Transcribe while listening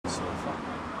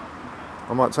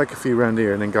I might take a few round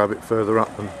here and then go a bit further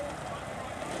up and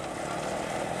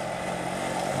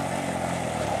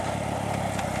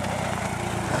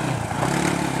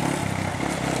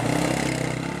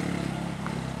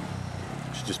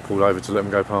she just pulled over to let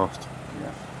them go past.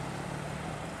 Yeah.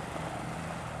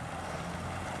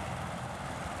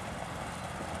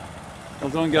 Well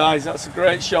done, guys, that's a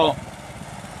great shot.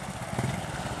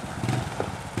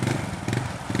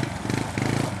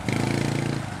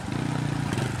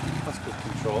 That's good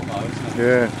control now, isn't it?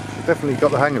 Yeah, she's definitely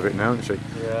got the hang of it now, hasn't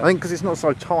she? Yeah. I think because it's not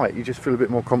so tight, you just feel a bit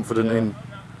more confident in.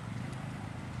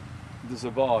 There's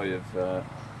a boy of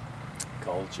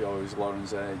called Joe, who's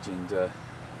Lauren's age, and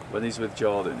when he's with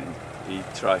Jordan, he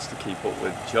tries to keep up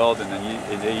with Jordan,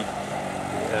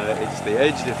 it's the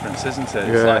age difference, isn't it?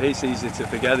 Yeah. It's like it's easy to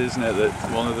forget, isn't it, that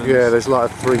one of them. Yeah, there's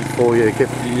like a 3-4 year gap.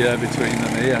 Yeah, between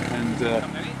them here, and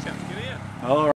all right.